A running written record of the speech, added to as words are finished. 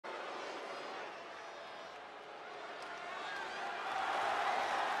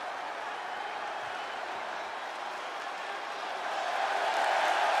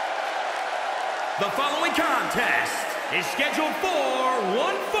The following contest is scheduled for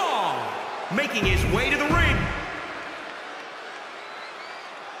one fall, making his way to the ring.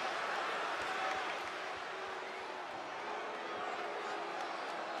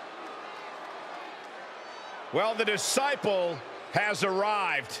 Well, the disciple has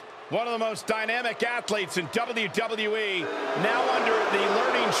arrived. One of the most dynamic athletes in WWE, now under the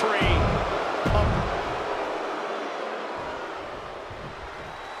learning tree of...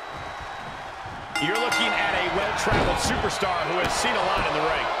 You're looking at a well-traveled superstar who has seen a lot in the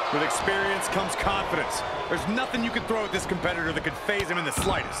ring. With experience comes confidence. There's nothing you can throw at this competitor that could phase him in the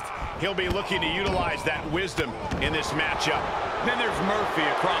slightest. He'll be looking to utilize that wisdom in this matchup. Then there's Murphy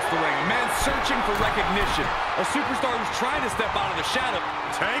across the ring, a man searching for recognition. A superstar who's trying to step out of the shadow.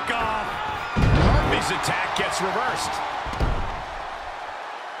 Take off! Murphy's attack gets reversed.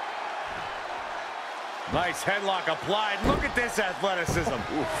 Nice headlock applied. Look at this athleticism.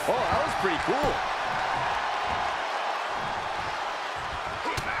 Oh, that was pretty cool.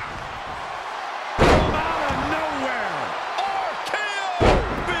 From out of nowhere. RKO!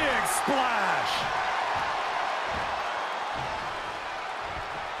 Big splash.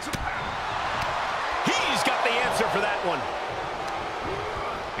 He's got the answer for that one.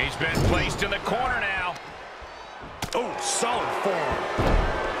 He's been placed in the corner now. Oh, solid form.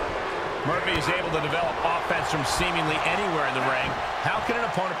 Murphy is able to develop offense from seemingly anywhere in the ring. How can an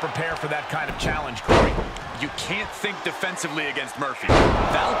opponent prepare for that kind of challenge, Corey? You can't think defensively against Murphy.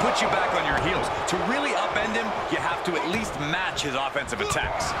 That'll put you back on your heels. To really upend him, you have to at least match his offensive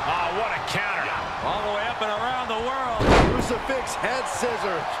attacks. Oh, what a counter. All the way up and around the world. Crucifix head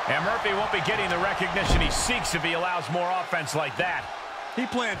scissors. And Murphy won't be getting the recognition he seeks if he allows more offense like that. He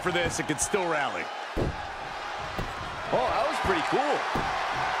planned for this and could still rally. Oh, that was pretty cool.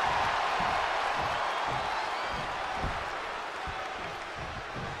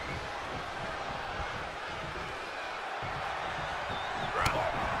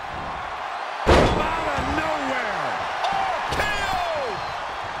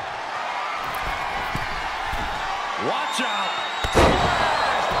 Watch out!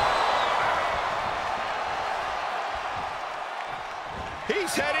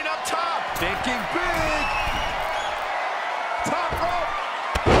 He's heading up top. Thinking big. Top rope.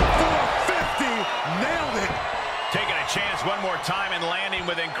 450. Nailed it. Taking a chance one more time and landing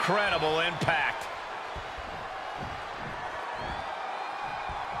with incredible impact.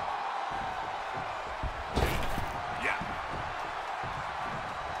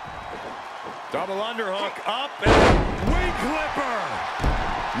 Double underhook up and wing clipper.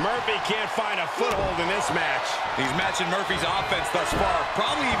 Murphy can't find a foothold in this match. He's matching Murphy's offense thus far,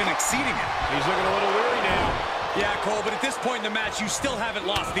 probably even exceeding it. He's looking a little weary now. Yeah, Cole, but at this point in the match, you still haven't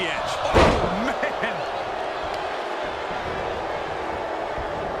lost the edge. Oh, man.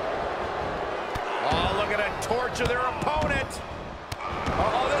 Oh, look at that torture their opponent.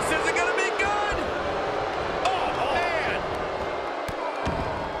 Oh, this isn't going to be good. Oh, man.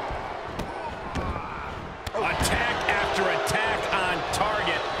 Attack after attack on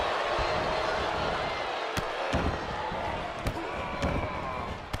target.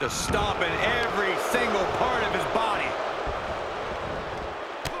 Just stomping every single part of his body.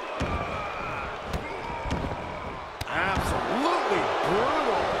 Absolutely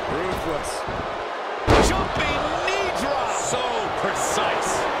brutal. Ruthless. Jumping knee drop. So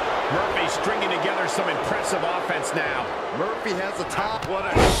precise. Murphy stringing together some impressive offense now. Murphy has the top. What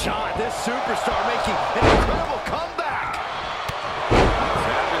a shot. This superstar making an incredible comeback. He's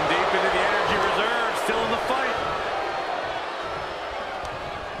tapping deep into the energy reserve. Still in the fight.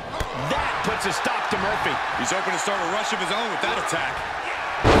 That puts a stop to Murphy. He's hoping to start a rush of his own with that attack.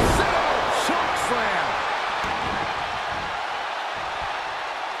 Choke slam.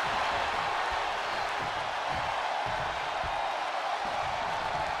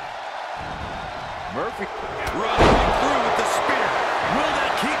 Murphy. Run.